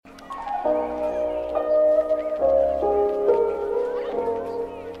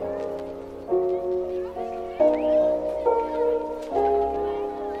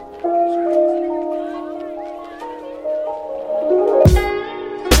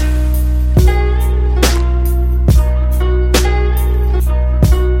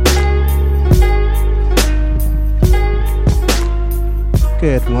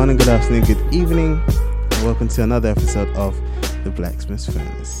Good morning, good afternoon, good evening, and welcome to another episode of The Blacksmith's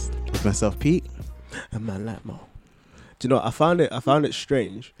Furnace. With myself, Pete. And man like Mo. Do you know what? I found it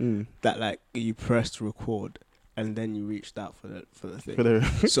strange that like you pressed record and then you reached out for the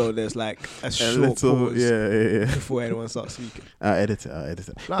thing. So there's like a short pause before anyone starts speaking. I'll edit it.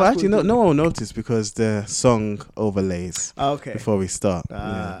 But actually, no one will notice because the song overlays before we start.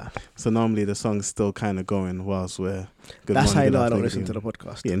 Yeah. So normally the song's still kind of going whilst we're... That's how you know I don't listen to the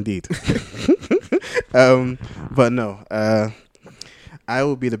podcast. Yeah, indeed. But no, I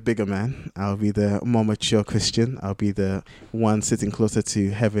will be the bigger man. I'll be the more mature Christian. I'll be the one sitting closer to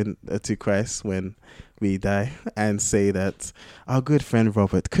heaven, to Christ when we die, and say that our good friend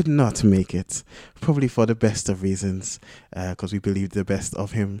Robert could not make it, probably for the best of reasons, because we believe the best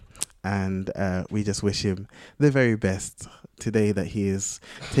of him, and we just wish him the very best today that he is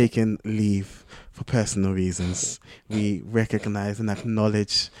taking leave for personal reasons. We recognize and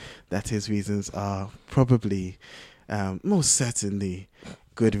acknowledge that his reasons are probably, most certainly,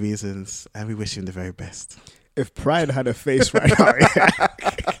 good reasons, and we wish him the very best. If Pride had a face right now,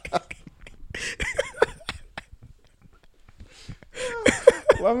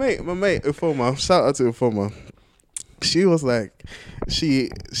 my mate, Ufoma, shout out to Ufoma. She was like, she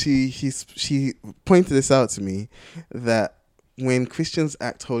pointed this out to me, that when Christians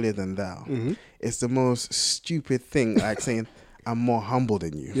act holier than thou, it's the most stupid thing, like saying, I'm more humble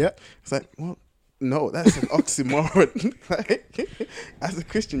than you. Yeah. It's like, well, no, that's an oxymoron. Like, as a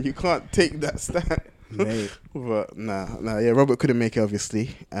Christian, you can't take that stand. Mate. But yeah, Robert couldn't make it,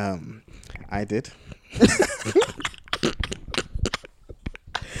 obviously. I did.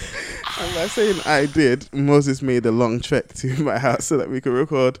 And by saying I did, Moses made a long trek to my house so that we could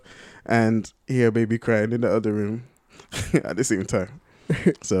record and hear baby crying in the other room at the same time.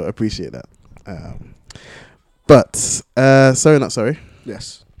 So appreciate that. But sorry, not sorry.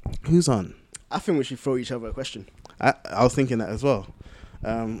 Yes. Who's on? I think we should throw each other a question. I was thinking that as well.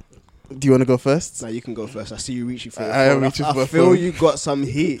 Do you want to go first? No, you can go first. I see you reaching for your I am phone. reaching for I my feel phone. you got some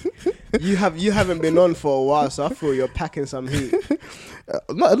heat. You haven't been on for a while, so I feel you're packing some heat.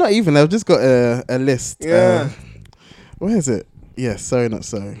 Not even. I've just got a list. Yeah. Where is it? Yes. Sorry, not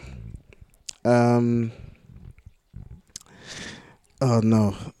sorry. Oh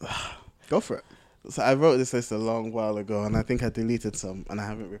no. Go for it. So I wrote this list a long while ago, and I think I deleted some, and I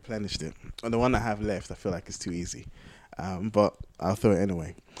haven't replenished it. And the one I have left, I feel like it's too easy, but I'll throw it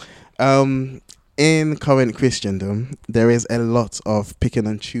anyway. In current Christendom, there is a lot of picking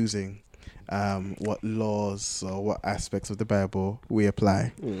and choosing what laws or what aspects of the Bible we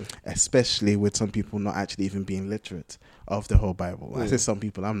apply, especially with some people not actually even being literate of the whole Bible. I say some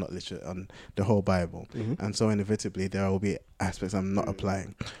people, I'm not literate on the whole Bible, and so inevitably there will be aspects I'm not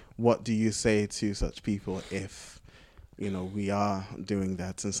applying. What do you say to such people if, we are doing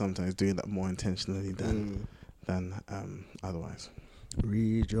that, and sometimes doing that more intentionally than otherwise?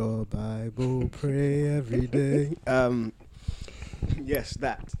 Read your Bible, pray every day. Yes,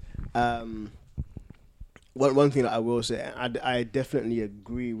 that. One thing that I will say, I definitely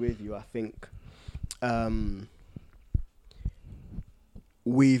agree with you. I think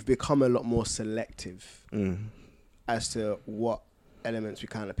we've become a lot more selective as to what elements we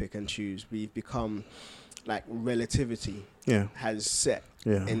kind of pick and choose. We've become like relativity has set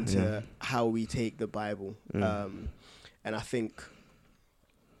into how we take the Bible, and I think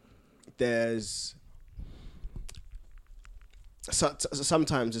there's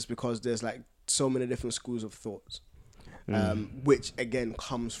sometimes it's because there's like so many different schools of thoughts, which again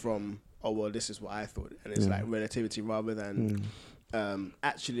comes from, this is what I thought, and it's like relativity rather than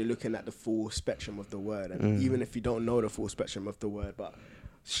actually looking at the full spectrum of the word. And even if you don't know the full spectrum of the word, but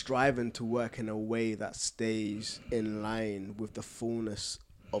striving to work in a way that stays in line with the fullness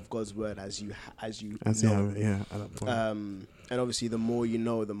of God's word as you know. At that point. And obviously, the more you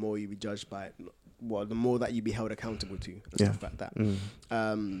know, the more you be judged by it. Well, the more that you be held accountable to, and stuff like that.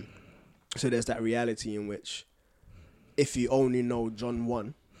 So there's that reality in which, if you only know John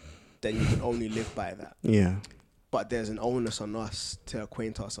 1, then you can only live by that. Yeah. But there's an onus on us to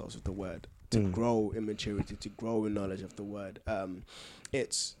acquaint ourselves with the word, to grow in maturity, to grow in knowledge of the word. I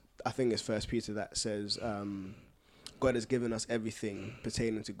think it's 1 Peter that says, God has given us everything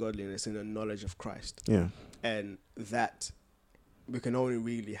pertaining to godliness in the knowledge of Christ. Yeah. And that we can only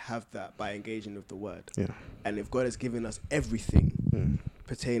really have that by engaging with the word. Yeah. And if God has given us everything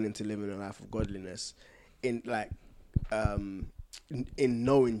pertaining to living a life of godliness, in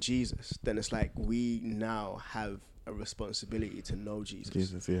knowing Jesus, then it's like we now have a responsibility to know Jesus.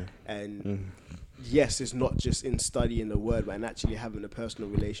 Jesus, yeah. And yes, it's not just in studying the word, but in actually having a personal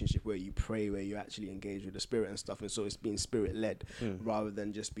relationship where you pray, where you actually engage with the Spirit and stuff. And so it's being Spirit led rather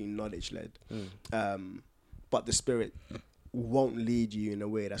than just being knowledge led. But the Spirit won't lead you in a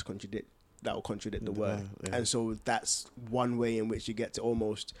way that will contradict the word. Yeah. And so that's one way in which you get to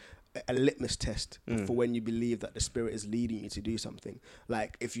almost a litmus test for when you believe that the Spirit is leading you to do something.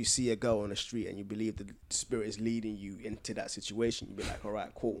 Like if you see a girl on the street and you believe that the Spirit is leading you into that situation, you'd be like, all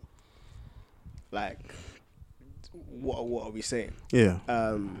right, cool. Like, what are we saying? Yeah.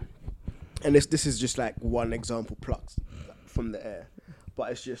 And this is just like one example plucked from the air.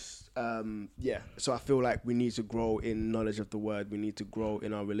 But it's just, so I feel like we need to grow in knowledge of the word. We need to grow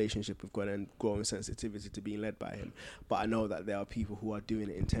in our relationship with God and grow in sensitivity to being led by him. But I know that there are people who are doing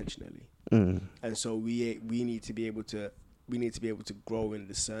it intentionally. And so we need to be able to grow in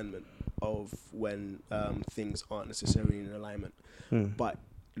discernment of when things aren't necessarily in alignment. But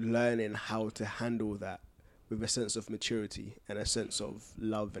learning how to handle that with a sense of maturity and a sense of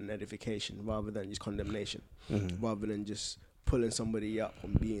love and edification rather than just condemnation, rather than just pulling somebody up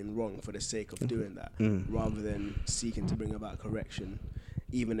on being wrong for the sake of doing that, rather than seeking to bring about correction,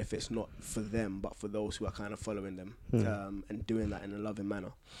 even if it's not for them, but for those who are kind of following them, and doing that in a loving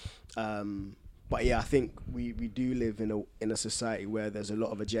manner. But yeah, I think we do live in a society where there's a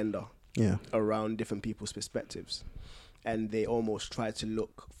lot of agenda around different people's perspectives. And they almost try to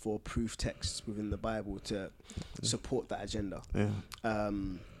look for proof texts within the Bible to support that agenda.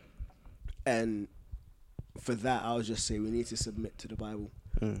 And for that, I'll just say we need to submit to the Bible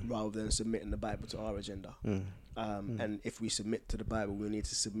rather than submitting the Bible to our agenda. And if we submit to the Bible, we need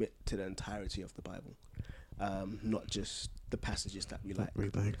to submit to the entirety of the Bible, not just the passages that we like.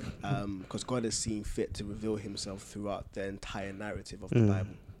 Because God has seen fit to reveal himself throughout the entire narrative of the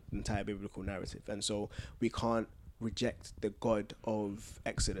Bible, the entire biblical narrative. And so we can't reject the God of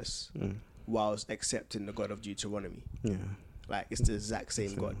Exodus whilst accepting the God of Deuteronomy. Like it's the exact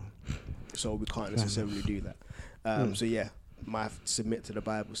same God. So we can't necessarily do that. So yeah, submit to the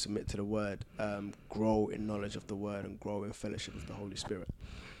Bible, submit to the word, grow in knowledge of the word and grow in fellowship with the Holy Spirit.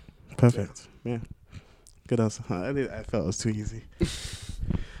 Perfect. Yeah. Good answer. I felt it was too easy.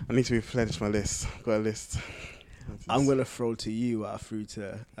 I need to replenish my list. Got a list. I'm going to throw to you what I threw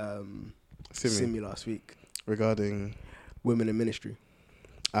to Simi last week. Regarding women in ministry.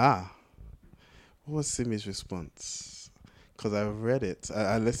 What was Simi's response? Because I read it,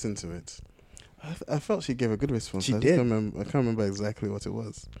 I listened to it. I felt she gave a good response. She did. I can't remember exactly what it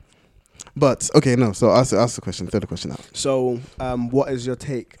was. But okay, no. So ask the question. Throw the question out. So, what is your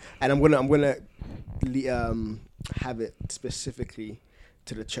take? And I'm gonna have it specifically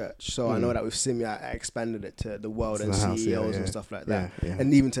to the church. So I know that with Simi, I expanded it to the world and CEOs and stuff like that,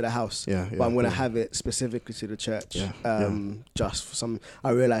 and even to the house. But I'm going to have it specifically to the church. Just for some, I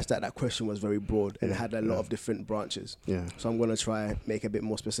realized that question was very broad and it had a lot of different branches. So I'm going to try and make it a bit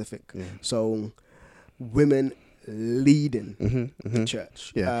more specific. So women leading the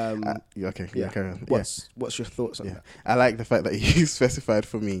church. Carry on. What's your thoughts on that? I like the fact that you specified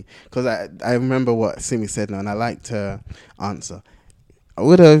for me because I remember what Simi said now and I liked her answer. I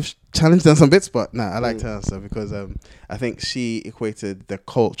would have challenged her on some bits, but I liked her answer because I think she equated the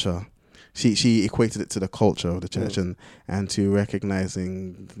culture. She equated it to the culture of the church and to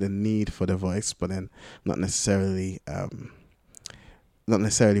recognizing the need for the voice, but then not necessarily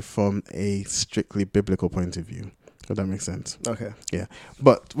from a strictly biblical point of view. If that makes sense. Okay. Yeah.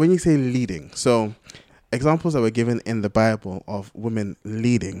 But when you say leading, so examples that were given in the Bible of women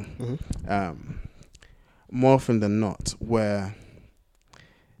leading, more often than not, were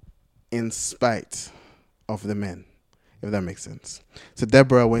in spite of the men, if that makes sense. So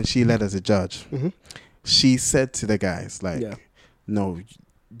Deborah, when she led as a judge, she said to the guys, no,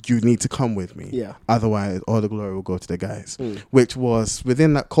 you need to come with me. Otherwise, all the glory will go to the guys, which was,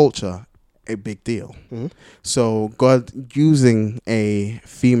 within that culture, a big deal. So God using a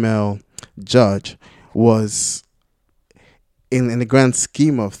female judge was, in the grand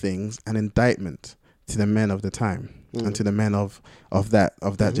scheme of things, an indictment to the men of the time. And to the men of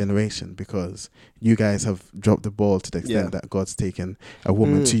that generation, because you guys have dropped the ball to the extent that God's taken a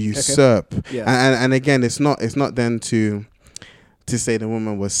woman to usurp. And again, it's not then to say the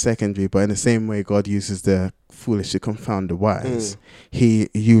woman was secondary, but in the same way God uses the foolish to confound the wise, he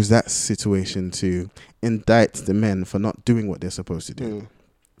used that situation to indict the men for not doing what they're supposed to do.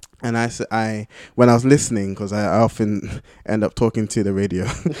 And when I was listening, because I often end up talking to the radio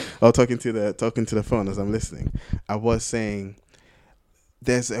or talking to the phone as I'm listening, I was saying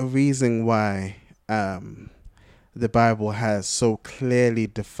there's a reason why the Bible has so clearly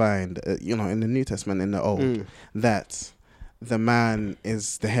defined, in the New Testament, in the Old, that the man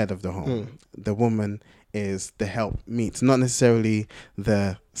is the head of the home. The woman is the helpmeet, not necessarily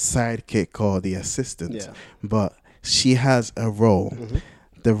the sidekick or the assistant, but she has a role.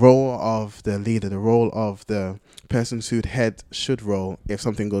 The role of the leader, the role of the person whose head should roll if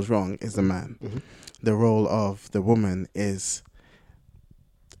something goes wrong is the man. The role of the woman is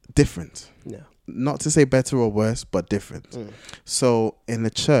different. Not to say better or worse, but different. So in the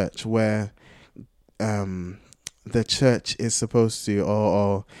church where the church is supposed to,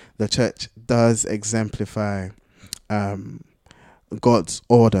 or the church does exemplify God's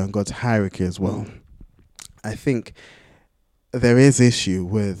order and God's hierarchy as well, I think there is issue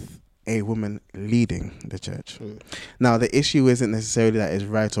with a woman leading the church. Now, the issue isn't necessarily that it's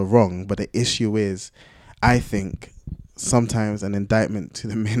right or wrong, but the issue is, I think, sometimes an indictment to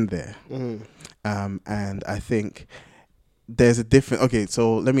the men there. And I think there's a difference. Okay,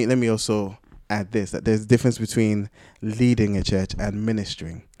 so let me also add this, that there's a difference between leading a church and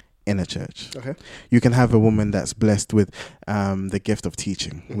ministering in a church. Okay. You can have a woman that's blessed with the gift of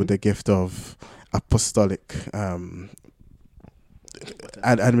teaching, with the gift of apostolic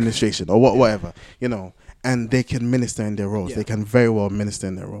administration or whatever, and they can minister in their roles. They can very well minister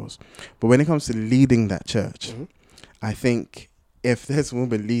in their roles. But when it comes to leading that church, I think if there's a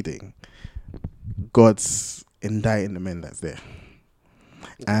woman leading, God's indicting the men that's there.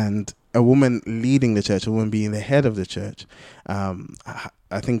 And a woman leading the church, a woman being the head of the church,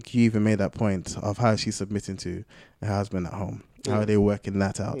 I think you even made that point of how she's submitting to her husband at home, how they're working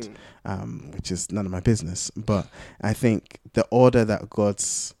that out, which is none of my business. But I think the order that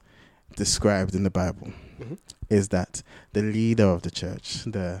God's described in the Bible is that the leader of the church,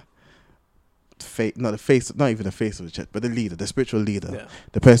 not even the face of the church, but the leader, the spiritual leader,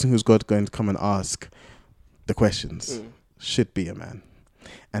 the person who's God going to come and ask the questions, should be a man.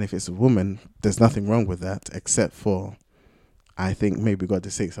 And if it's a woman, there's nothing wrong with that, except for, I think maybe God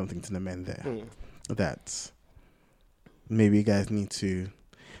is saying something to the men there that maybe you guys need to,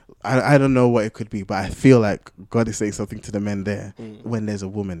 I don't know what it could be, but I feel like God is saying something to the men there when there's a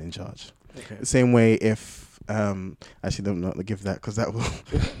woman in charge. Okay. The same way if, actually don't want to give that because that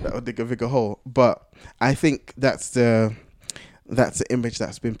will dig a bigger hole. But I think that's the image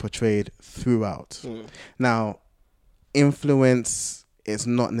that's been portrayed throughout. Now, influence is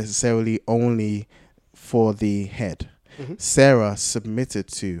not necessarily only for the head. Sarah submitted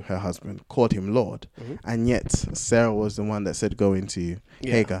to her husband, called him Lord, and yet Sarah was the one that said go into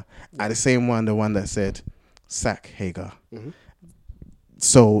Hagar, and the one that said sack Hagar.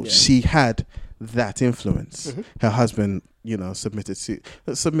 So she had that influence. Her husband, submitted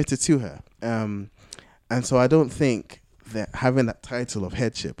to her, and so I don't think that having that title of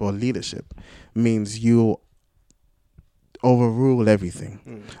headship or leadership means you overrule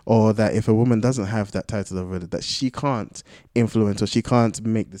everything, or that if a woman doesn't have that title of leader, that she can't influence or she can't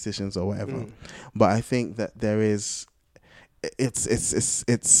make decisions or whatever. But I think that there is,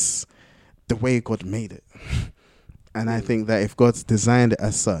 it's the way God made it. And I think that if God's designed it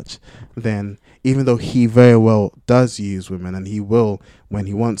as such, then even though he very well does use women, and he will when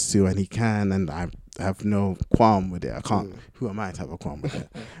he wants to, and he can, and I have no qualm with it. I can't. Who am I to have a qualm with it?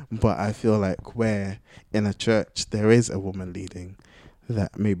 But I feel like where in a church there is a woman leading,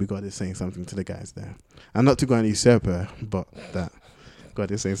 that maybe God is saying something to the guys there. And not to go and usurp her, but that God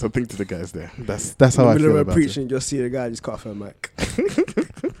is saying something to the guys there. That's how I feel about preaching, just see the guy just cut off her mic.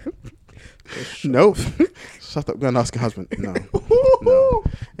 Nope. Shut up. Go and ask your husband. No.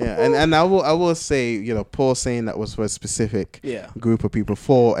 Yeah, and I will say, Paul saying that was for a specific group of people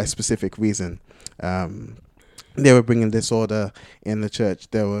for a specific reason. They were bringing disorder in the church.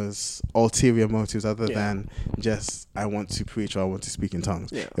 There was ulterior motives other than just I want to preach or I want to speak in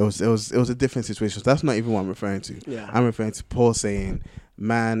tongues. It was a different situation. So that's not even what I'm referring to. I'm referring to Paul saying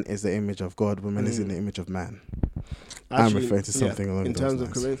man is the image of God, woman is in the image of man. Actually, I'm referring to something along those lines. In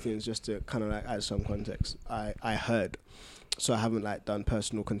terms of Corinthians, just to kind of add some context, I heard, so I haven't done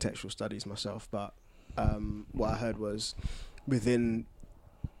personal contextual studies myself, but what I heard was within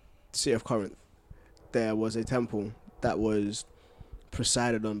the city of Corinth, there was a temple that was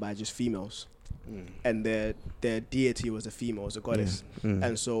presided on by just females, and their deity was a female, was a goddess,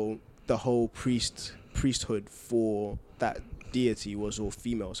 and so the whole priesthood for that deity was all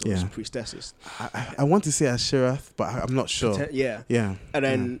females, so it was priestesses. I want to say Asherath, but I'm not sure. And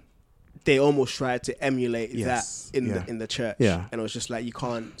then they almost tried to emulate that in the church, and it was just like you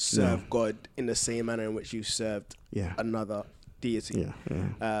can't serve God in the same manner in which you served another deity.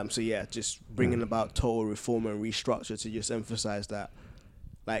 Just bringing about total reform and restructure to just emphasize that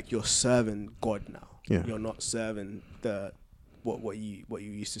like you're serving God now. Yeah. You're not serving the what you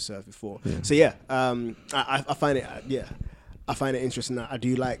used to serve before. Yeah. So yeah, I find it I find it interesting. I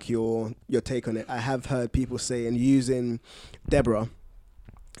do like your take on it. I have heard people say and using Deborah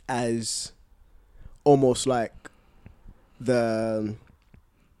as almost like the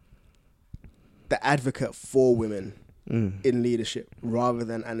advocate for women in leadership rather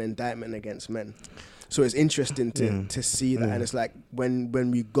than an indictment against men. So it's interesting to see that, and it's like when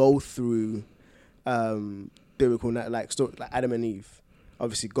we go through biblical like Adam and Eve.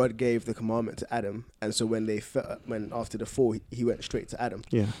 Obviously, God gave the commandment to Adam, and so when after the fall, he went straight to Adam.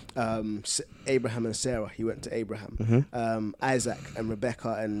 Yeah. Abraham and Sarah, he went to Abraham. Mm-hmm. Isaac and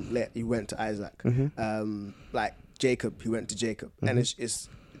Rebecca and he went to Isaac. Mm-hmm. Like Jacob, he went to Jacob. Mm-hmm. And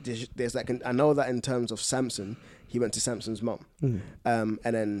there's like I know that in terms of Samson, he went to Samson's mom, and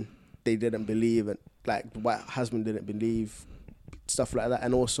then they didn't believe, and like the white husband didn't believe, stuff like that.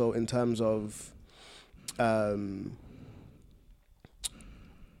 And also in terms of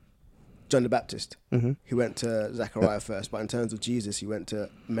John the Baptist, he went to Zechariah first, but in terms of Jesus, he went to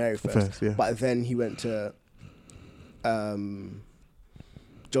Mary first. Yeah. But then he went to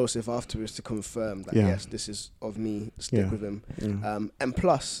Joseph afterwards to confirm that yes, this is of me. Stick with him. And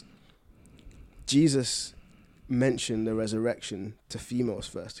plus, Jesus mentioned the resurrection to females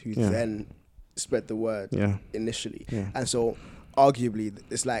first, who then spread the word initially. And so arguably,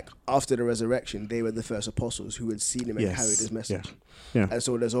 it's like after the resurrection, they were the first apostles who had seen him and carried his message. And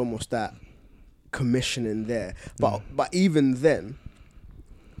so there's almost that commissioning there. But even then,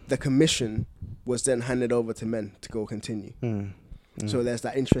 the commission was then handed over to men to go continue. So there's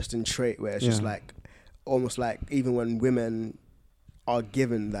that interesting trait where it's just like, almost like even when women are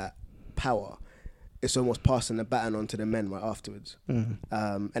given that power, it's almost passing the baton on to the men right afterwards. And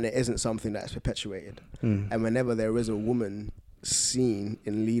it isn't something that's perpetuated. And whenever there is a woman seen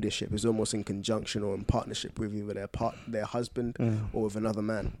in leadership, is almost in conjunction or in partnership with either their husband or with another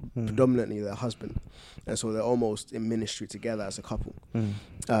man, predominantly their husband, and so they're almost in ministry together as a couple.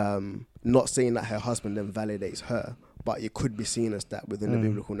 Not saying that her husband then validates her, but it could be seen as that within the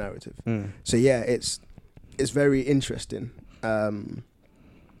biblical narrative. So yeah, it's very interesting, and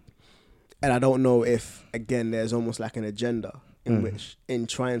I don't know if again there's almost like an agenda in which, in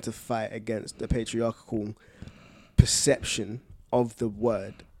trying to fight against the patriarchal perception of the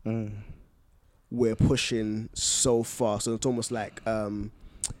word, we're pushing so far. So it's almost like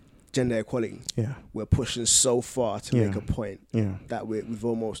gender equality. We're pushing so far to make a point that we've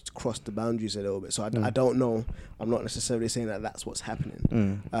almost crossed the boundaries a little bit. So I don't know. I'm not necessarily saying that that's what's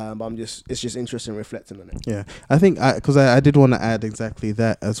happening. But it's just interesting reflecting on it. Yeah, I think because I did want to add exactly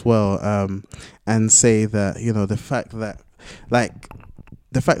that as well, and say that the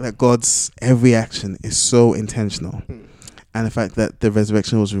fact that God's every action is so intentional. And the fact that the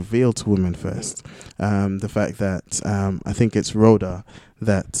resurrection was revealed to women first. The fact that I think it's Rhoda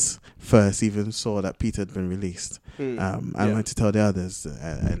that first even saw that Peter had been released. And went to tell the others.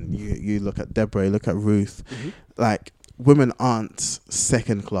 And you look at Deborah, you look at Ruth. Like, women aren't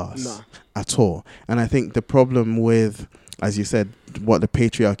second class at all. And I think the problem with, as you said, what the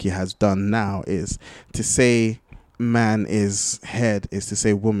patriarchy has done now is to say man is head is to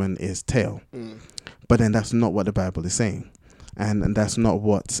say woman is tail. But then that's not what the Bible is saying. And that's not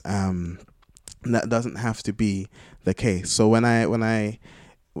what that doesn't have to be the case. So when I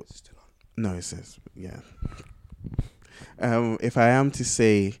no, it says if I am to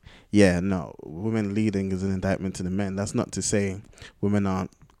say women leading is an indictment to the men, that's not to say women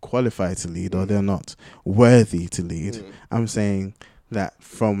aren't qualified to lead or they're not worthy to lead. I'm saying that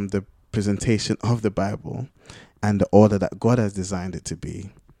from the presentation of the Bible and the order that God has designed it to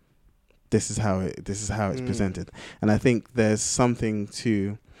be, this is how it's presented. And I think there's something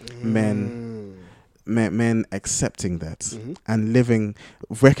to men accepting that and living,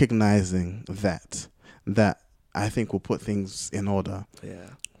 recognizing that I think will put things in order. Yeah.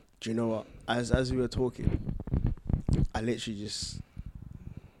 Do you know what? As we were talking, I literally just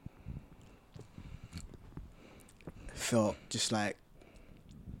felt just like,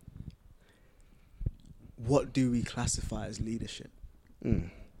 what do we classify as leadership?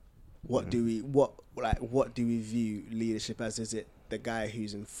 What do we view leadership as? Is it the guy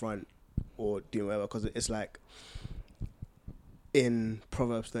who's in front or doing whatever? Because it's like in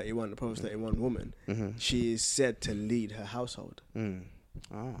Proverbs 31, the Proverbs 31 woman, she is said to lead her household.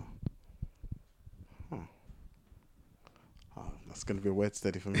 That's going to be a word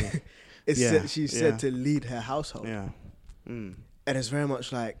study for me. She's said to lead her household. And it's very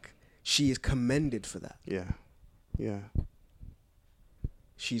much like she is commended for that.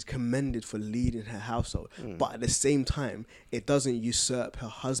 she's commended for leading her household. But at the same time, it doesn't usurp her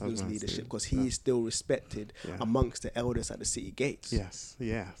husband's leadership, because he is still respected amongst the elders at the city gates. Yes,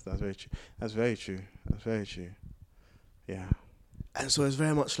 that's very true. That's very true. Yeah. And so it's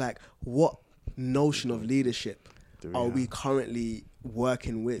very much like, what notion of leadership are we currently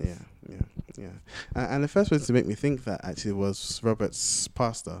working with? Yeah. And the first person to make me think that actually was Robert's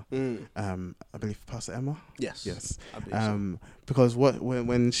pastor. I believe Pastor Emma. Yes. I believe so. Because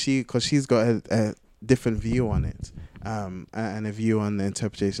because she's got a different view on it, and a view on the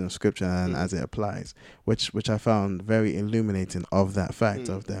interpretation of scripture and as it applies, which I found very illuminating of that fact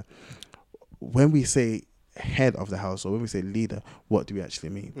of that when we say head of the house or when we say leader, what do we actually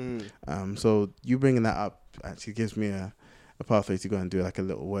mean? So you bringing that up actually gives me a pathway to go and do like a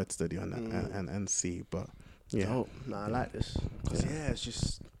little word study on that and see. But yeah, I like this, because it's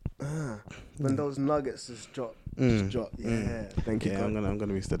just when those nuggets just drop. Thank you. Yeah, I'm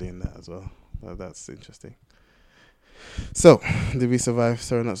gonna be studying that as well. That's interesting. So, did we survive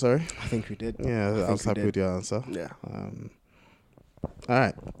Sorry Not Sorry? I think we did. Yeah, I was happy with your answer. Yeah. All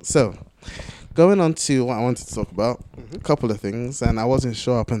right. So, going on to what I wanted to talk about, a couple of things, and I wasn't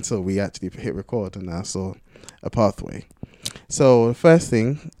sure up until we actually hit record, and I saw a pathway. So, the first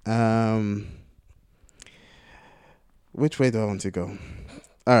thing, which way do I want to go?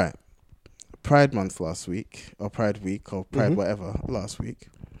 All right. Pride Month last week, or Pride Week, or Pride whatever last week.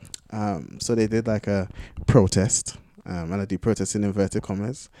 So they did like a protest, and I do protest in inverted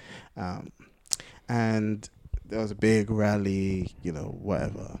commas, and there was a big rally,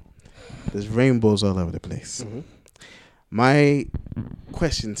 whatever. There's rainbows all over the place. My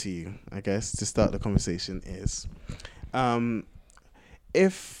question to you, I guess, to start the conversation is,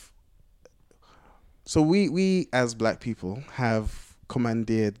 we as black people have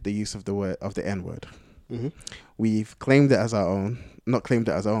commanded the use of the N-word. We've claimed it as our own. Not claimed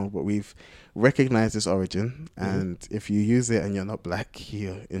it as our own, but we've recognized its origin. And if you use it and you're not black,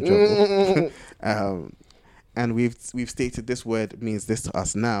 you're in trouble. And we've stated this word means this to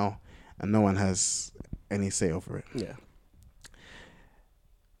us now, and no one has any say over it. Yeah.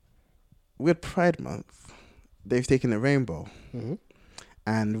 With Pride Month, they've taken a rainbow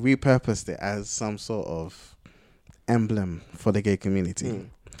and repurposed it as some sort of emblem for the gay community.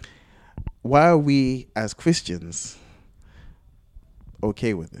 Why are we as Christians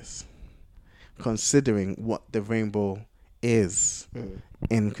okay with this, considering what the rainbow is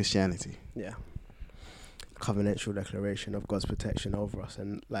in Christianity? Yeah. Covenantal declaration of God's protection over us,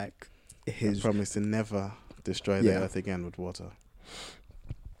 and like his promise to never destroy the earth again with water.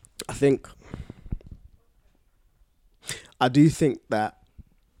 I do think that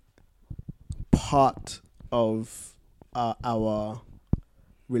part of our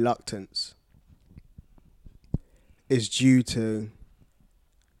reluctance is due to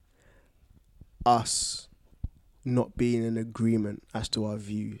us not being in agreement as to our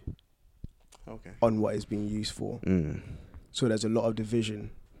view on what is being used for. So there's a lot of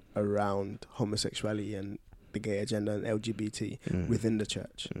division around homosexuality and the gay agenda and LGBT within the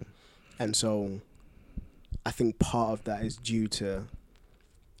church. And so I think part of that is due to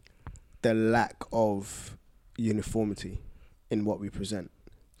the lack of uniformity in what we present.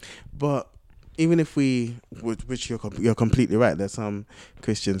 But even if which you're completely right, there's some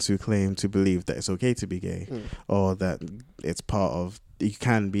Christians who claim to believe that it's okay to be gay, or that it's part of, you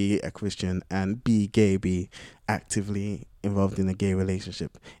can be a Christian and be gay, be actively involved in a gay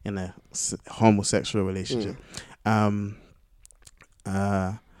relationship, in a homosexual relationship.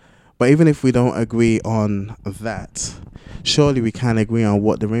 But even if we don't agree on that, surely we can agree on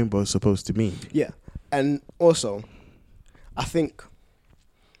what the rainbow is supposed to mean. Yeah. And also, I think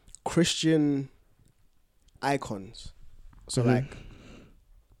Christian icons, so like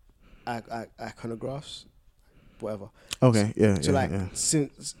iconographs, whatever. Okay, yeah. So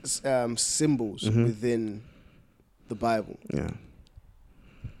symbols within the Bible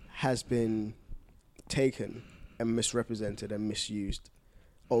has been taken and misrepresented and misused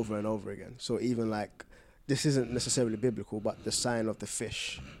over and over again. So even like, this isn't necessarily biblical, but the sign of the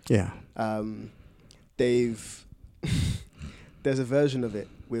fish. Yeah. There's a version of it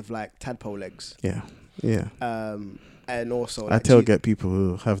with like tadpole legs. Yeah. Yeah. And also I tailgate people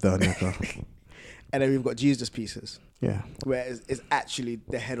who have that on their car. And then we've got Jesus pieces. Yeah. Where it's actually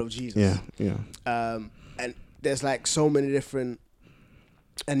the head of Jesus. Yeah. Yeah. And there's like so many different,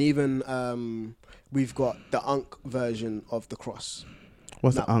 and even we've got the Ankh version of the cross.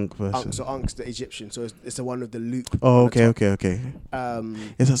 What's the Ankh version? So Ankh's the Egyptian, so it's the one with the loop. Oh, okay.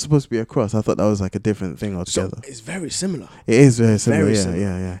 Is that supposed to be a cross? I thought that was like a different thing altogether. So it's very similar. It is very similar.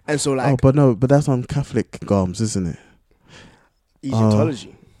 Yeah. And so like, but that's on Catholic garms, isn't it?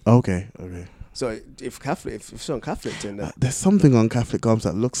 Egyptology. Okay. So if it's on Catholic, then There's something on Catholic garments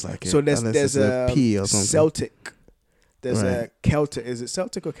that looks like it. so there's a P or something. Celtic. There's Right. a Celtic. Is it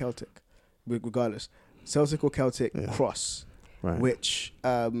Celtic or Celtic? Regardless, Celtic or Celtic cross, Right. which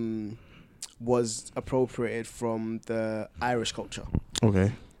was appropriated from the Irish culture.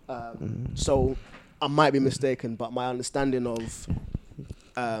 Okay. So I might be mistaken, but my understanding of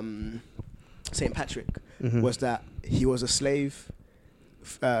Saint Patrick was that he was a slave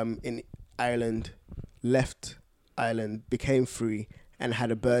in Ireland, left Ireland, became free, and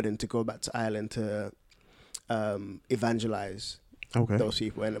had a burden to go back to Ireland to evangelize those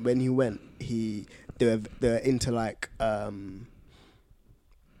people. And when he went, they're into like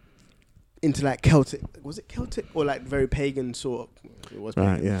Celtic. Was it Celtic or like very pagan sort of? It was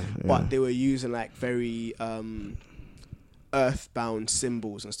pagan. Right. Yeah. But they were using like very earthbound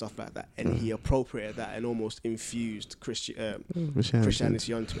symbols and stuff like that, and he appropriated that and almost infused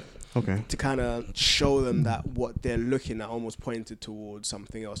Christianity onto it. Okay. To kind of show them that what they're looking at almost pointed towards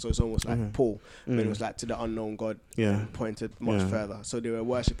something else. So it's almost like Paul, when it was like to the unknown God, pointed much further. So they were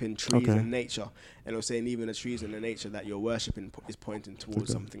worshipping trees and nature, and it was saying even the trees and the nature that you're worshipping is pointing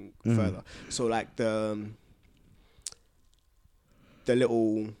towards something further. So like the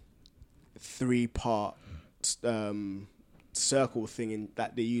little 3-part circle thing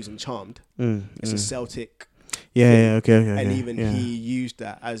that they use in Charmed. It's a Celtic. Okay. And even he used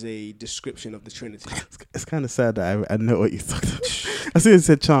that as a description of the Trinity. It's kind of sad that I know what you're talking about. As soon as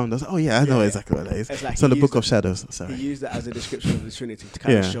you said Charmed, I was like, oh yeah, I know exactly what that is. It's on the Book of Shadows. Sorry. He used that as a description of the Trinity to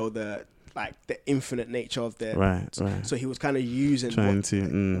kind of show the infinite nature of their. Right. So he was kind of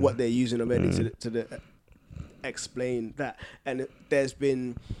using what they're using already to explain that. And there's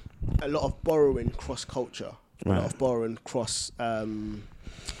been a lot of borrowing cross culture. A lot of borrowing cross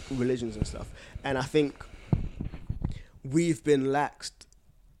religions and stuff. And I think we've been laxed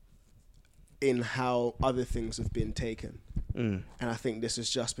in how other things have been taken. And I think this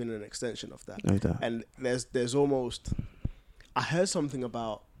has just been an extension of that. Like that. And there's almost... I heard something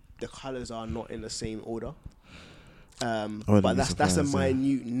about the colours are not in the same order. But that's a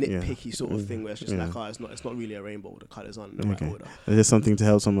minute, nitpicky sort of thing where it's just like, it's not really a rainbow. The colours aren't in the right order. Is there something to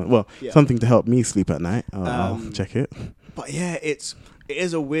help someone? Well, something to help me sleep at night. I'll check it. But yeah, it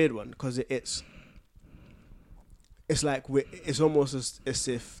is a weird one because it's like it's almost as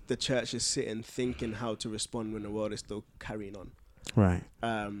if the church is sitting thinking how to respond when the world is still carrying on. Right.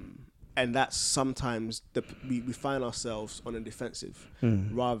 And that's sometimes we find ourselves on a defensive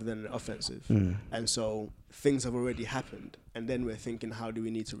rather than an offensive. And so things have already happened. And then we're thinking, how do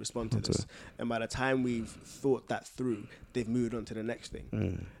we need to respond to this? And by the time we've thought that through, they've moved on to the next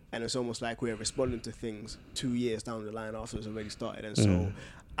thing. And it's almost like we're responding to things 2 years down the line after it's already started. And so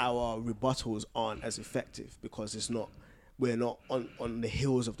our rebuttals aren't as effective because we're not on the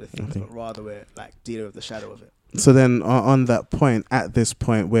heels of the things, but rather we're like dealing with the shadow of it. So then on that point, at this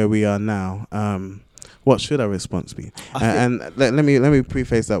point where we are now, what should our response be? And let me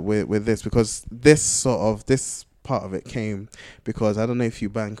preface that with this, because this part of it came because I don't know if you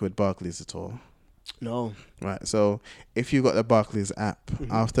bank with Barclays at all. No. Right. So if you got the Barclays app,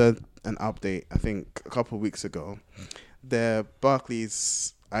 after an update, I think a couple of weeks ago, the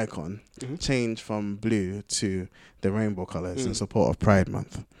Barclays icon changed from blue to the rainbow colours in support of Pride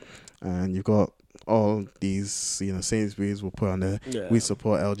Month. And you've got all these, Sainsbury's will put on there, we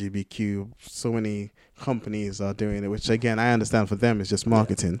support LGBTQ. So many companies are doing it, which again, I understand for them, it's just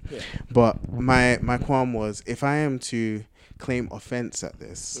marketing. But my qualm was, if I am to claim offence at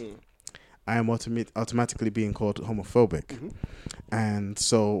this, I am automatically being called homophobic. And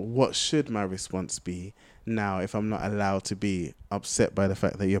so what should my response be now if I'm not allowed to be upset by the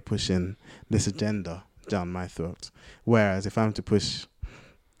fact that you're pushing this agenda down my throat? Whereas if I'm to push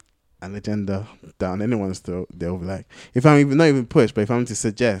an agenda down anyone's throat, they'll be like, if I'm not even push, but if I'm to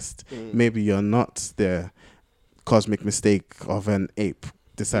suggest maybe you're not the cosmic mistake of an ape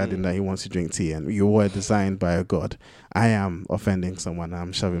deciding that he wants to drink tea and you were designed by a god, I am offending someone.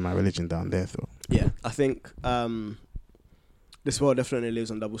 I'm shoving my religion down their throat. Yeah, I think this world definitely lives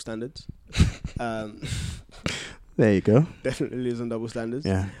on double standards. There you go. Definitely lives on double standards.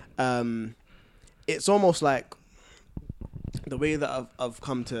 Yeah. It's almost like the way that I've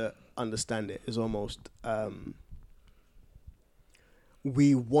come to understand it is almost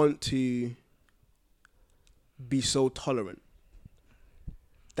we want to be so tolerant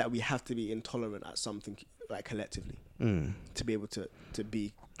that we have to be intolerant at something like collectively to be able to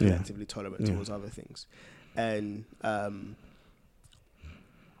be collectively tolerant towards other things. And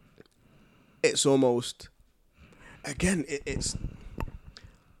it's almost, again, it's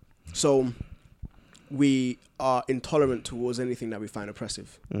so we are intolerant towards anything that we find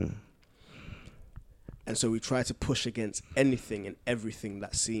oppressive. And so we try to push against anything and everything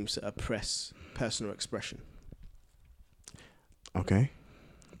that seems to oppress personal expression. Okay.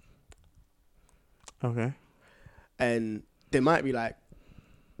 And there might be like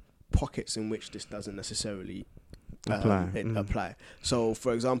pockets in which this doesn't necessarily apply. So,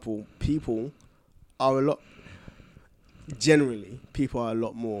 for example, people are a lot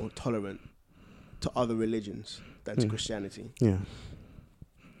more tolerant to other religions than to Christianity. Yeah.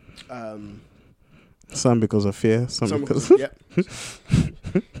 Some because of fear, some because shouldn't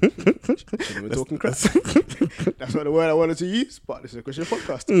be talking crap. That's not the word I wanted to use, but this is a Christian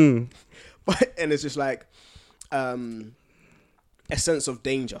podcast. But and it's just like a sense of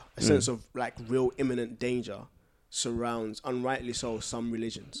danger, a sense of like real imminent danger surrounds, unrightly so, some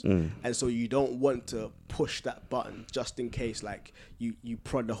religions. And so you don't want to push that button just in case like you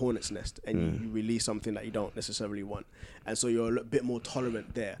prod the hornet's nest and you release something that you don't necessarily want. And so you're a little bit more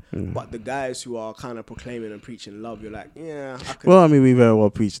tolerant there. But the guys who are kind of proclaiming and preaching love, you're like, yeah, I could. Well, I mean, we very well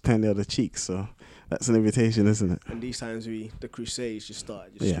preach 10 the other cheek, so that's an invitation, isn't it? And these times the crusades just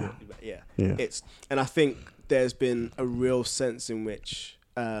started. It's, and I think there's been a real sense in which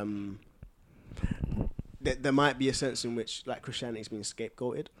there might be a sense in which like Christianity's been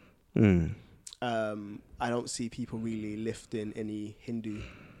scapegoated. I don't see people really lifting any Hindu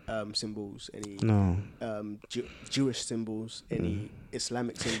symbols, any Jewish symbols, any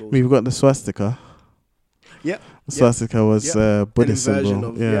Islamic symbols. We've got the swastika. Yep. The swastika was a Buddhist symbol.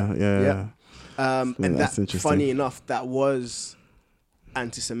 Of, yeah. And that's that, interesting. funny enough, that was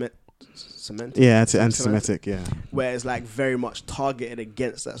anti-Semitic. Anti-Semitic, yeah. Where it's like very much targeted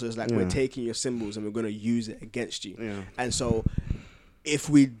against that. So it's like we're taking your symbols and we're going to use it against you. Yeah. And so if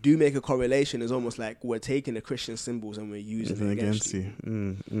we do make a correlation, it's almost like we're taking the Christian symbols and we're using it against you.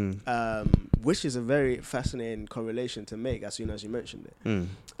 Which is a very fascinating correlation to make as soon as you mentioned it.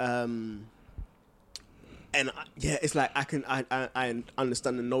 And it's like I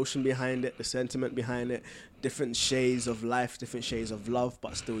understand the notion behind it, the sentiment behind it, different shades of life, different shades of love,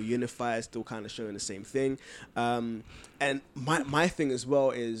 but still unified, still kind of showing the same thing. And my thing as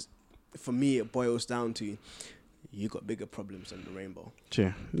well is, for me, it boils down to you got bigger problems than the rainbow.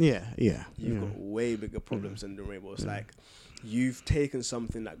 Sure. Yeah. You've got way bigger problems than the rainbow. It's like you've taken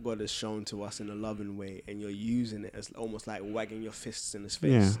something that God has shown to us in a loving way, and you're using it as almost like wagging your fists in his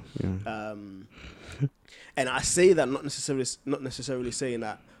face. And I say that not necessarily saying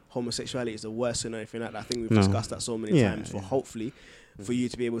that homosexuality is the worst and anything like that. I think we've discussed that so many times. For hopefully, for you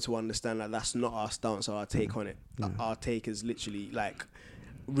to be able to understand that that's not our stance or our take on it. Our take is literally like,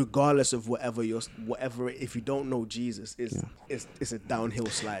 regardless of whatever, if you don't know Jesus, it's a downhill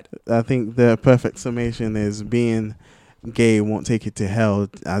slide. I think the perfect summation is being gay won't take you to hell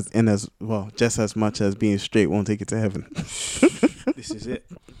just as much as being straight won't take you to heaven. This is it.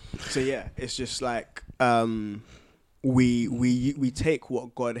 So it's just like we take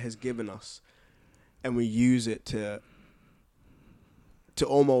what God has given us and we use it to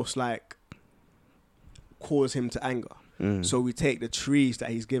almost like cause him to anger. So we take the trees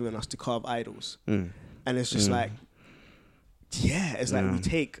that he's given us to carve idols. And it's just like, it's like we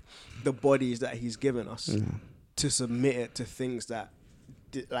take the bodies that he's given us to submit it to things that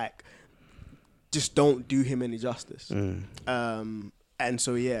like just don't do him any justice. And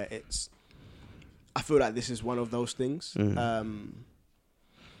so I feel like this is one of those things.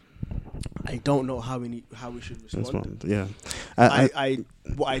 I don't know how we should respond. Yeah.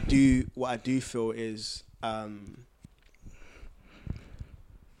 What I do feel is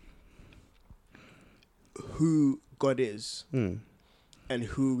who God is and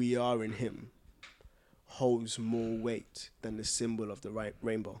who we are in him holds more weight than the symbol of the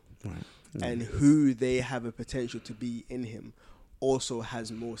rainbow. Right. And who they have a potential to be in him also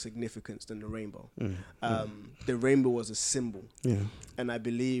has more significance than the rainbow. The rainbow was a symbol. And I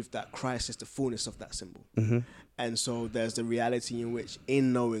believe that Christ is the fullness of that symbol. And so there's the reality in which,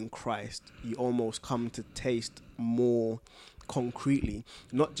 in knowing Christ, you almost come to taste more concretely,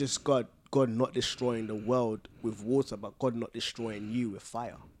 not just God not destroying the world with water, but God not destroying you with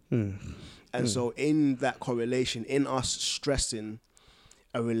fire. And so in that correlation, in us stressing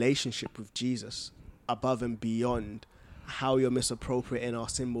a relationship with Jesus above and beyond how you're misappropriating our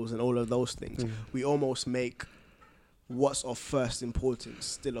symbols and all of those things, we almost make what's of first importance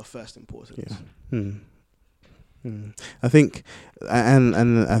still of first importance. I think,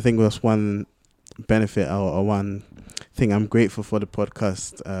 and I think that's one benefit or one thing I'm grateful for the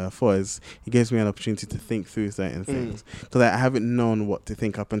podcast for, is it gives me an opportunity to think through certain things, because I haven't known what to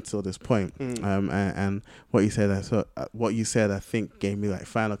think up until this point. And what you said, I think gave me like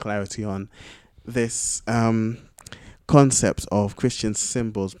final clarity on this concept of Christian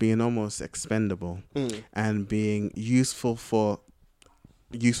symbols being almost expendable and being useful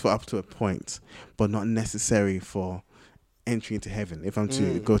up to a point, but not necessary for entry into heaven. If I'm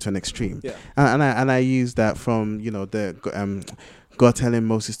to go to an extreme, and I use that from the God telling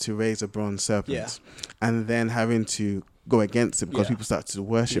Moses to raise a bronze serpent, and then having to go against it because people start to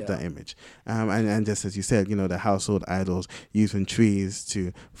worship that image, and just as you said, the household idols, using trees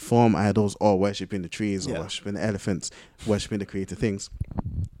to form idols, or worshiping the trees, or worshiping the elephants, worshiping the created things.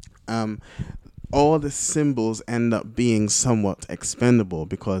 All the symbols end up being somewhat expendable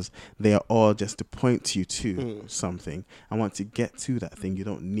because they are all just to point you to something. And once you get to that thing, you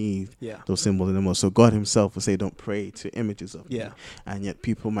don't need those symbols anymore. So God himself will say, don't pray to images of me. And yet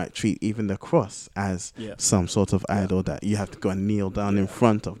people might treat even the cross as some sort of idol that you have to go and kneel down in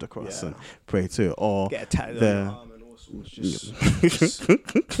front of the cross and pray to. Or get a tattoo on your arm. Just there's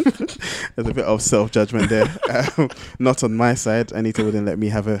a bit of self-judgment there. Not on my side. Anita wouldn't let me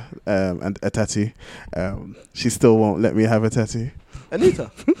have a tattoo. She still won't let me have a tattoo.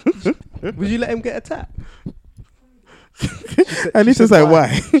 Anita, would you let him get a tat? Anita's like,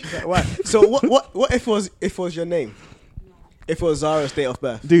 why? She's like, why? So what if it was your name? If it was Zara's date of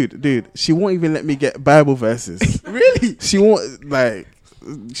birth? Dude, she won't even let me get Bible verses. Really? She won't, like,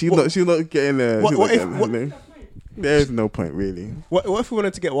 she's not getting there. There's no point, really. What if we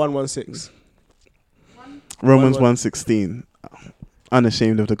wanted to get 116? Romans 1:16,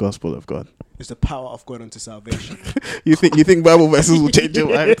 unashamed of the gospel of God. It's the power of God unto salvation. You think Bible verses will change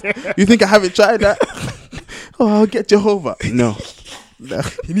your mind? You think I haven't tried that? Oh, I'll get Jehovah. No.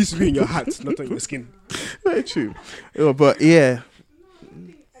 He needs to be in your hat, not on your skin. Very true. But yeah.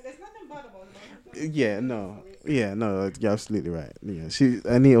 There's nothing bad about it. Yeah, no. Yeah, no, you're absolutely right. Yeah,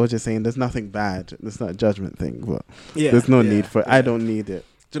 Anita was just saying there's nothing bad. It's not a judgment thing, but there's no need for it. I don't need it.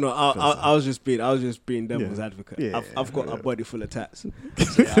 Do you know, I was just being devil's advocate. Yeah, I've got a body full of tats. So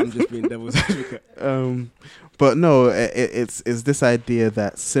I'm just being devil's advocate. But no, it's this idea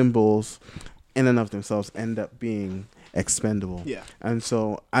that symbols in and of themselves end up being expendable. Yeah. And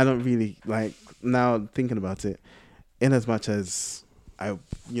so I don't really like, now thinking about it, in as much as I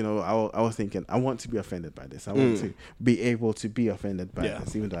was thinking, I want to be offended by this. I want to be able to be offended by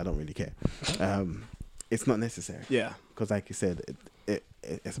this, even though I don't really care. It's not necessary. Yeah. Because like you said,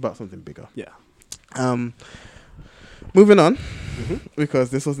 it's about something bigger. Yeah. Moving on, because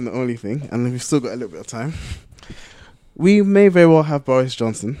this wasn't the only thing, and we've still got a little bit of time. We may very well have Boris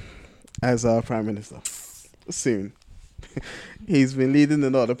Johnson as our Prime Minister soon. He's been leading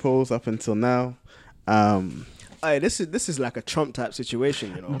in all the polls up until now. This is like a Trump type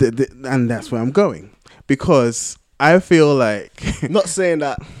situation, and that's where I'm going, because I feel like not saying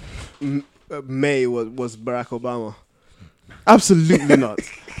that May was Barack Obama. Absolutely not.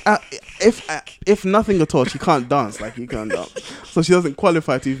 If nothing at all, she can't dance like he can dance, so she doesn't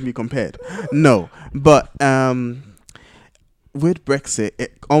qualify to even be compared. No, but with Brexit,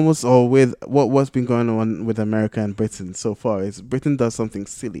 with what's been going on with America and Britain so far, is Britain does something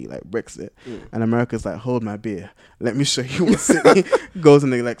silly like Brexit, and America's like, hold my beer, let me show you what's silly. Goes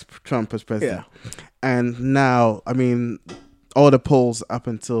and elects Trump as president, and now, I mean, all the polls up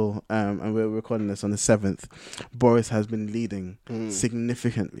until and we're recording this on the 7th, Boris has been leading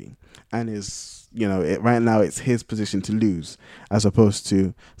significantly, and is right now it's his position to lose, as opposed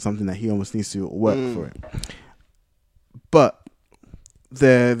to something that he almost needs to work for it. But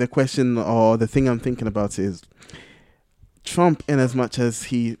the question, or the thing I'm thinking about, is Trump, in as much as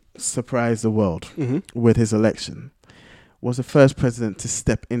he surprised the world with his election, was the first president to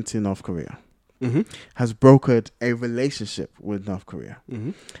step into North Korea. Has brokered a relationship with North Korea,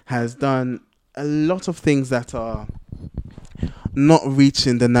 has done a lot of things that are not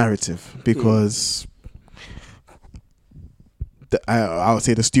reaching the narrative, because I would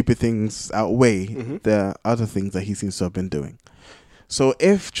say the stupid things outweigh the other things that he seems to have been doing. So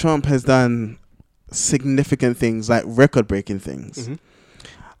if Trump has done significant things, like record-breaking things,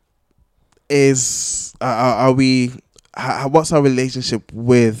 what's our relationship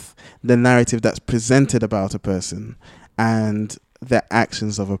with the narrative that's presented about a person and the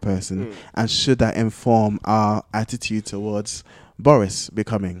actions of a person, and should that inform our attitude towards Boris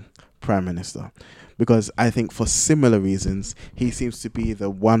becoming Prime Minister? Because I think for similar reasons, he seems to be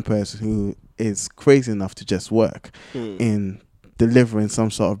the one person who is crazy enough to just work in delivering some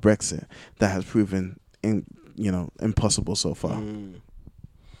sort of Brexit that has proven impossible so far.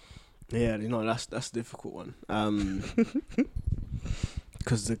 Yeah, that's a difficult one.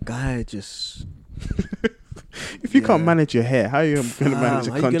 Because the guy just... If you can't manage your hair, how are you going to manage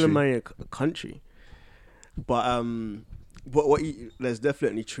a country? How are you going to manage a country? But But there's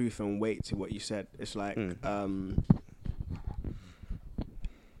definitely truth and weight to what you said. It's like,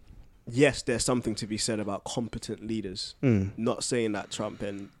 yes, there's something to be said about competent leaders. Not saying that Trump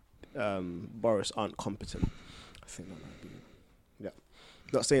and Boris aren't competent. I think that might be. Yeah.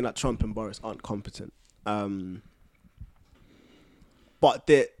 Not saying that Trump and Boris aren't competent. But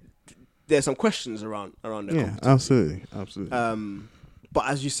there's some questions around their competence. Absolutely. But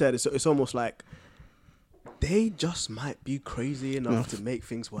as you said, it's almost like they just might be crazy enough to make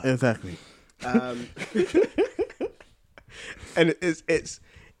things work. Exactly. And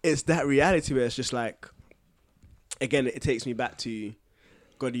it's that reality where it's just like, again, it takes me back to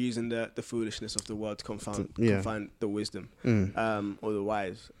God using the foolishness of the world to confound the wisdom, or the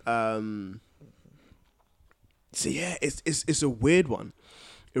wise. So yeah, it's a weird one.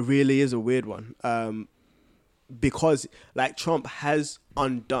 It really is a weird one. Because like Trump has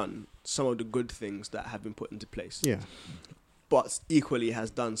undone some of the good things that have been put into place. Yeah. But equally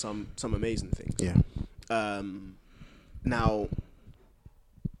has done some amazing things. Yeah. Now,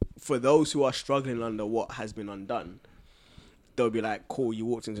 for those who are struggling under what has been undone, they'll be like, "Cool, you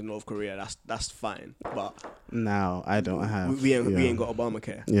walked into North Korea. That's fine." But now I don't have. We ain't got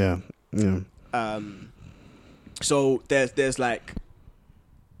Obamacare. Yeah. Yeah. So there's like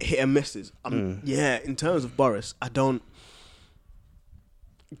hit and misses. Yeah, in terms of Boris, I don't.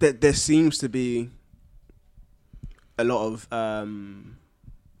 There seems to be a lot of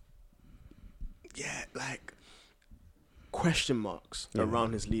like question marks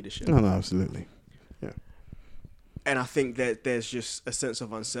around his leadership. No, absolutely. Yeah. And I think that there's just a sense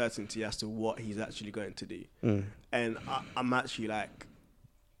of uncertainty as to what he's actually going to do. And I'm actually like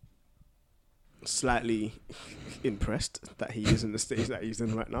slightly impressed that he is in the stage that he's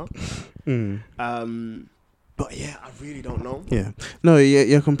in right now. But yeah, I really don't know. Yeah. No,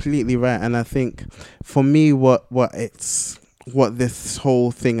 you're completely right. And I think for me, what this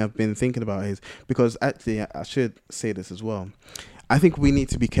whole thing I've been thinking about is, because actually I should say this as well. I think we need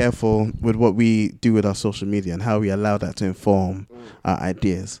to be careful with what we do with our social media and how we allow that to inform our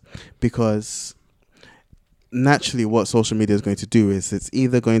ideas, because naturally what social media is going to do is it's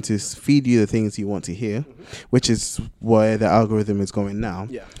either going to feed you the things you want to hear, which is where the algorithm is going now,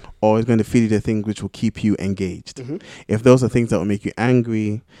 or it's going to feed you the things which will keep you engaged. If those are things that will make you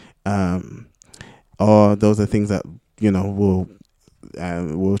angry, or those are things that will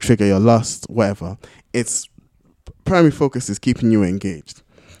trigger your lust, whatever, its primary focus is keeping you engaged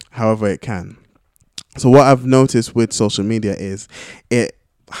however it can. So what I've noticed with social media is it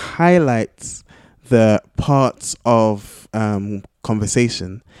highlights the parts of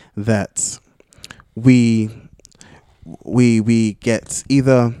conversation that we get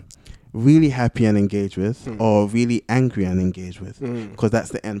either really happy and engaged with or really angry and engaged with, because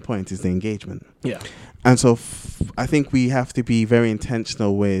that's the end point, is the engagement. And so I think we have to be very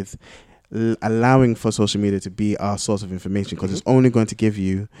intentional with allowing for social media to be our source of information, because it's only going to give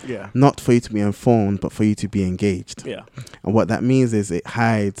you not for you to be informed but for you to be engaged. And what that means is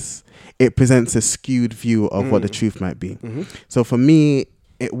it presents a skewed view of what the truth might be. So for me,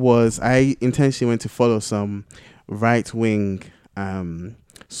 I intentionally went to follow some right-wing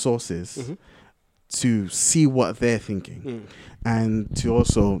sources to see what they're thinking, and to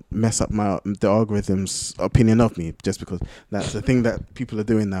also mess up the algorithm's opinion of me, just because that's the thing that people are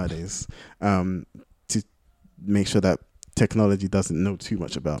doing nowadays, to make sure that technology doesn't know too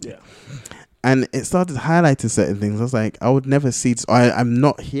much about me. And it started highlighting certain things. I was like, I would never see this. I'm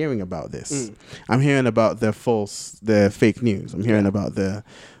not hearing about this. I'm hearing about the fake news. I'm hearing about the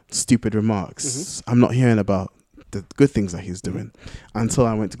stupid remarks. I'm not hearing about the good things that he's doing, until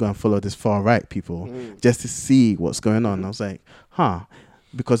I went to go and follow this far right people just to see what's going on. I was like,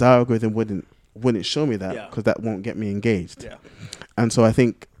 because our algorithm wouldn't show me that, because that won't get me engaged. And so I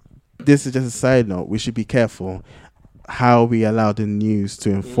think this is just a side note. We should be careful how we allow the news to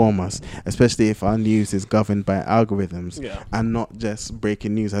inform us, especially if our news is governed by algorithms and not just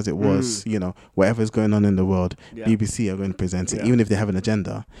breaking news as it was, whatever's going on in the world, BBC are going to present it. Even if they have an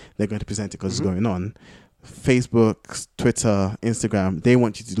agenda, they're going to present it because it's going on. Facebook, Twitter, Instagram, they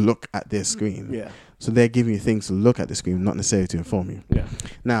want you to look at their screen. So they're giving you things to look at the screen, not necessarily to inform you.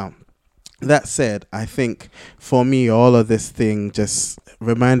 Now, that said, I think for me, all of this thing just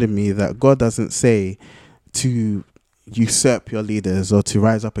reminded me that God doesn't say to usurp your leaders or to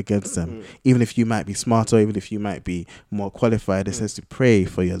rise up against them, even if you might be smarter, even if you might be more qualified. It says to pray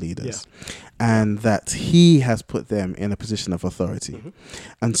for your leaders, and that he has put them in a position of authority.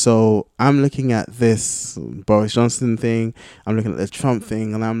 And so I'm looking at this Boris Johnson thing, I'm looking at the Trump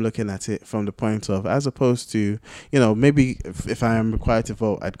thing, and I'm looking at it from the point of, as opposed to, maybe if I am required to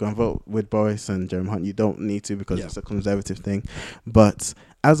vote, I'd go and vote with Boris and Jeremy Hunt. You don't need to, because it's a conservative thing. But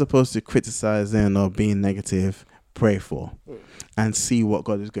as opposed to criticizing or being negative, pray for and see what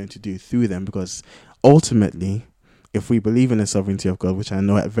God is going to do through them, because ultimately, if we believe in the sovereignty of God, which I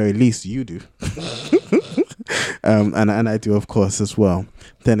know at very least you do, and I do, of course, as well,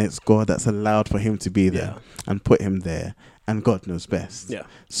 then it's God that's allowed for him to be there and put him there, and God knows best.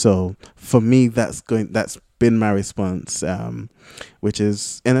 So for me, that's been my response, which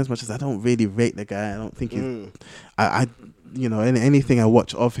is, in as much as I don't really rate the guy, I don't think anything I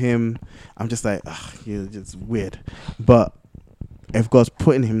watch of him, I'm just like, it's weird. But if God's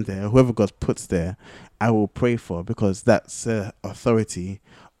putting him there, whoever God puts there, I will pray for, because that's authority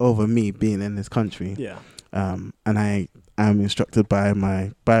over me being in this country. And I am instructed by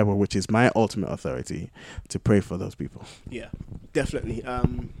my Bible, which is my ultimate authority, to pray for those people. Yeah, definitely.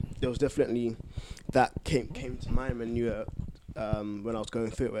 There was definitely that came to mind when when I was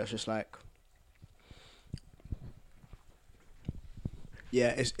going through it, where it's just like,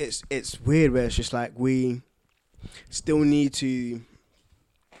 it's weird, where it's just like we still need to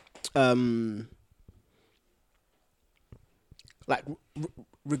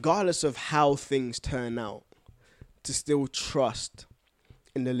regardless of how things turn out, to still trust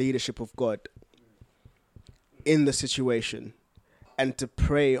in the leadership of God in the situation, and to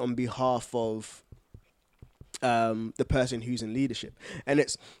pray on behalf of the person who's in leadership. And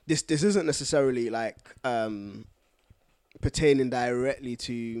it's this isn't necessarily like pertaining directly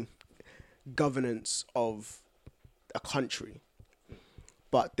to governance of a country,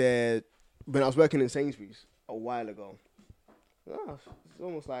 but when I was working in Sainsbury's a while ago, it's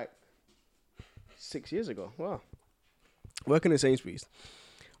almost like 6 years ago. Wow, working in Sainsbury's,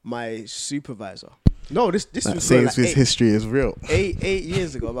 my supervisor. No, this was Sainsbury's history is real. 8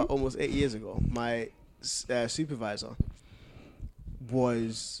 years ago, about almost 8 years ago, my supervisor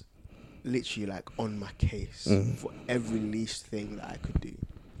was literally like on my case for every least thing that I could do.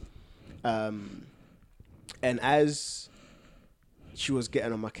 And as she was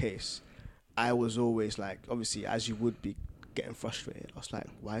getting on my case, I was always like, obviously, as you would be, getting frustrated. I was like,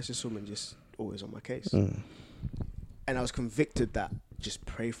 why is this woman just always on my case? And I was convicted that just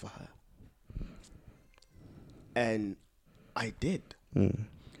pray for her. And I did.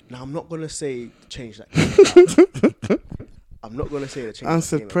 Now, I'm not going to say the change that came about. I'm not going to say the change.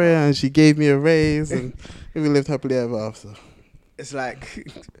 Answered prayer about. And she gave me a raise and we lived happily ever after. It's like,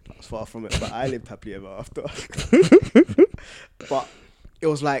 I was far from it, but I lived happily ever after. But it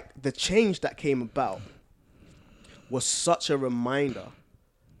was like the change that came about was such a reminder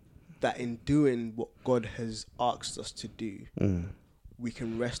that in doing what God has asked us to do, we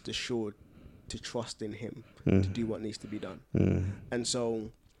can rest assured to trust in him to do what needs to be done. And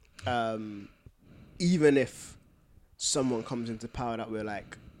so even if someone comes into power that we're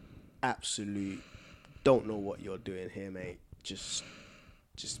like, absolute, don't know what you're doing here, mate, just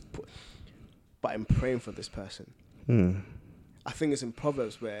put, but I'm praying for this person. I think it's in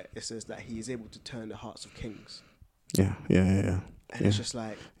Proverbs where it says that he is able to turn the hearts of kings. And it's just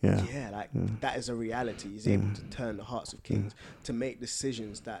like, that is a reality. He's able to turn the hearts of kings to make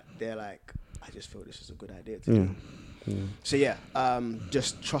decisions that they're like, I just feel this is a good idea to do. So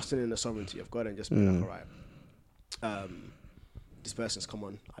just trusting in the sovereignty of God and just being like, all right, this person's come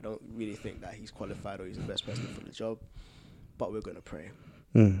on. I don't really think that he's qualified or he's the best person for the job, but we're going to pray.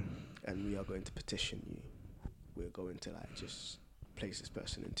 And we are going to petition you. We're going to just place this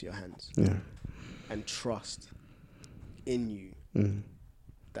person into your hands and trust in you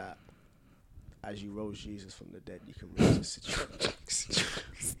that as you rose Jesus from the dead, you can raise the situation.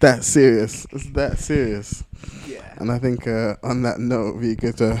 It's that serious. It's that serious. Yeah. And I think on that note, we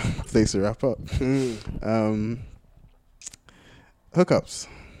get a place to wrap up. Hookups.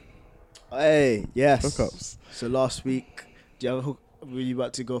 Hey, yes. Hookups. So last week, do you have a hook? Were you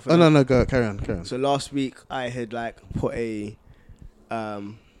about to go for that? No, go. Carry on. So last week, I had put a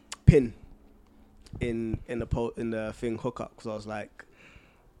pin in the thing hookup, because I was like,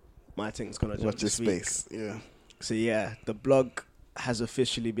 my thing's gonna jump watch this space. Yeah. So the blog has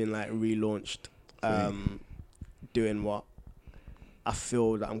officially been relaunched, doing what I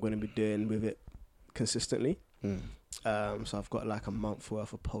feel that I'm going to be doing with it consistently. So I've got a month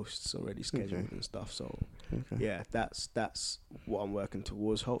worth of posts already scheduled and stuff. So Okay. yeah, that's what I'm working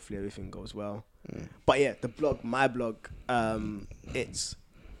towards. Hopefully everything goes well. Mm. But yeah, my blog, it's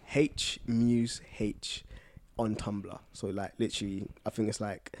hmuseh on Tumblr. So like literally, I think it's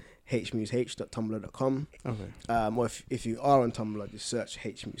like hmuseh.tumblr.com. Okay. Or if you are on Tumblr, just search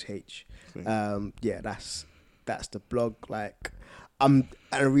hmuseh. Sweet. Yeah, that's the blog. Like, and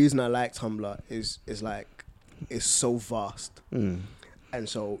the reason I like Tumblr is like it's so vast, and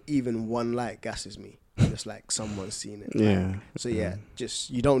so even one like gasses me. Just like someone's seen it. Yeah. Like, so yeah, just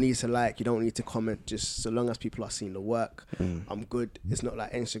you don't need to like, you don't need to comment. Just so long as people are seeing the work, I'm good. It's not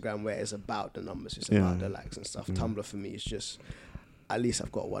like Instagram where it's about the numbers, it's about the likes and stuff. Tumblr for me is just at least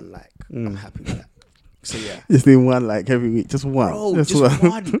I've got one like. I'm happy with that. So yeah, Just need one like every week, just one. bro, just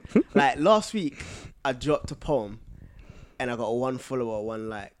one. Like last week, I dropped a poem, and I got one follower, one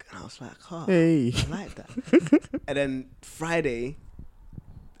like, and I was like, oh, Hey. I like that. And then Friday,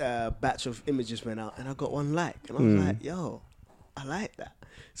 batch of images went out, and I got one like, and I was like, yo, I like that.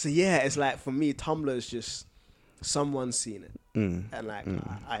 So yeah, it's like for me, Tumblr is just someone's seen it, and like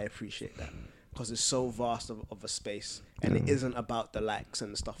I appreciate that because it's so vast of a space, and it isn't about the likes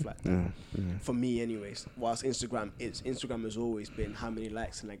and stuff like that. For me, anyways. Whilst Instagram has always been how many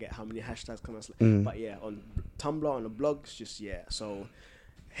likes can I get, how many hashtags can I select. But yeah, on Tumblr, on the blogs, just yeah. So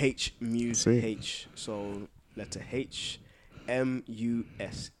hmuseh, so letter H.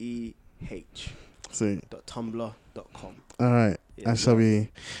 MUSEH. Sweet. .tumblr.com. All right. Yeah, I shall be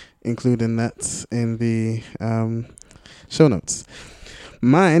including that in the show notes.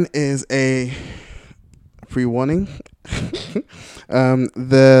 Mine is a pre-warning. I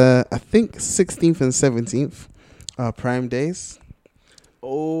think 16th and 17th are Prime Days.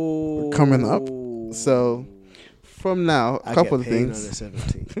 Oh, coming up. So from now, a couple of things. On the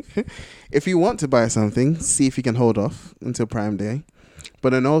 17th. If you want to buy something, see if you can hold off until Prime Day. But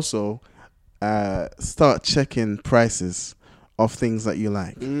then also start checking prices of things that you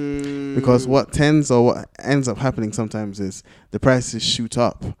like. Because what ends up happening sometimes is the prices shoot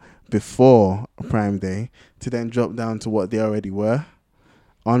up before Prime Day to then drop down to what they already were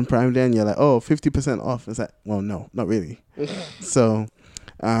on Prime Day. And you're like, oh, 50% off. It's like, well, no, not really. So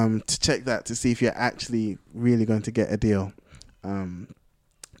to check that to see if you're actually really going to get a deal.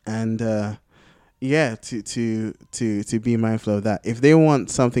 Yeah, to be mindful of that. If they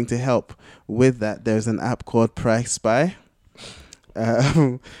want something to help with that, there's an app called Price Buy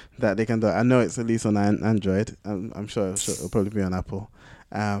that they can do. I know it's at least on Android. I'm sure it'll probably be on Apple.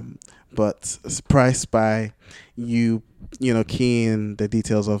 But Price Buy, you key in the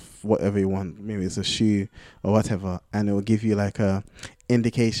details of whatever you want. Maybe it's a shoe or whatever, and it will give you like a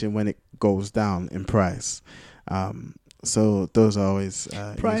indication when it goes down in price. So those are always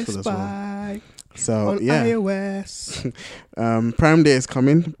Price useful as Buy. well. So on yeah, iOS. Prime Day is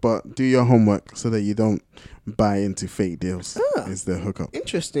coming, but do your homework so that you don't buy into fake deals. Is the hookup.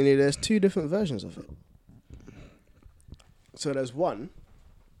 Interestingly, there's two different versions of it. So there's one,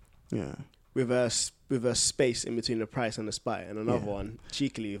 with a space in between the price and the spy, and another one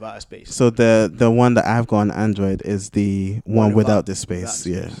cheekily without a space. So the one that I've got on Android is the one without the space.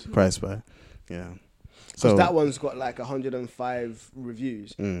 Price Buy. Yeah. So that one's got like 105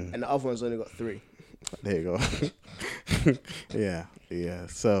 reviews, and the other one's only got 3. There you go. Yeah.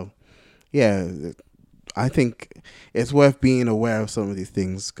 So, yeah, I think it's worth being aware of some of these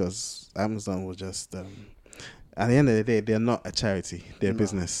things because Amazon will just, at the end of the day, they're not a charity; they're a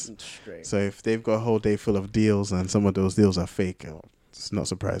business. Straight. So if they've got a whole day full of deals and some of those deals are fake, it's not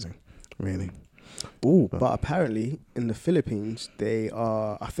surprising, really. Ooh, but apparently in the Philippines, they're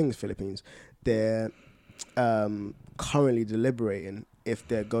currently deliberating if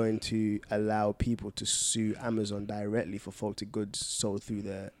they're going to allow people to sue Amazon directly for faulty goods sold through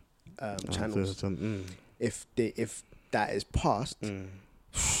their channels. If that is passed,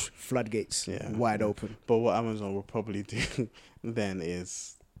 floodgates wide open. But what Amazon will probably do then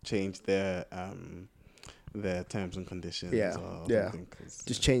is change their terms and conditions.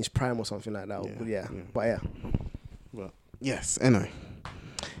 Just change Prime or something like that. But yes, anyway.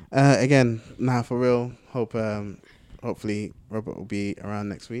 Again, now for real, hopefully Robert will be around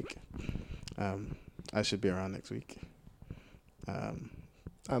next week. I should be around next week. I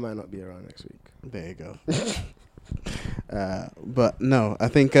might not be around next week. There you go. But no, I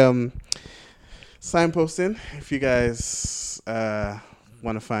think signposting, if you guys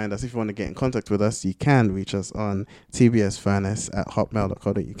want to find us, if you want to get in contact with us, you can reach us on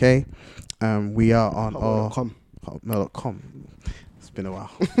tbsfairness@hotmail.co.uk. We are on hotmail.com. Been a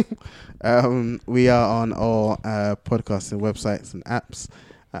while. We are on all podcasting websites and apps.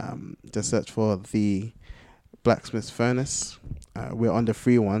 Just search for the Blacksmith's Furnace. We're on the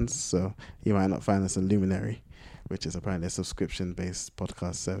free ones, so you might not find us on Luminary, which is apparently a subscription-based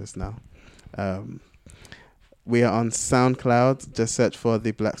podcast service now. We are on SoundCloud. Just search for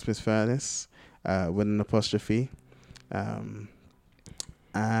the Blacksmith's Furnace with an apostrophe.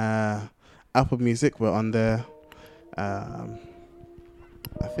 Apple Music, we're on there.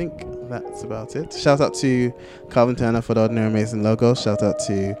 I think that's about it. Shout out to Calvin Turner for the Ordinary Amazing logo. Shout out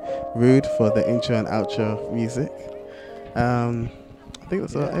to Rude for the intro and outro music. I think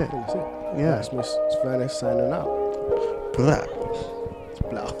that's about it. Yeah. Blacksmith's Furnace signing out. Blah.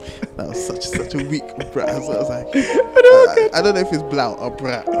 Blah. That was such a weak brat. So I was like, I don't know if it's blow or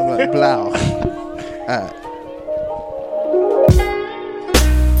brat. I'm like, blow.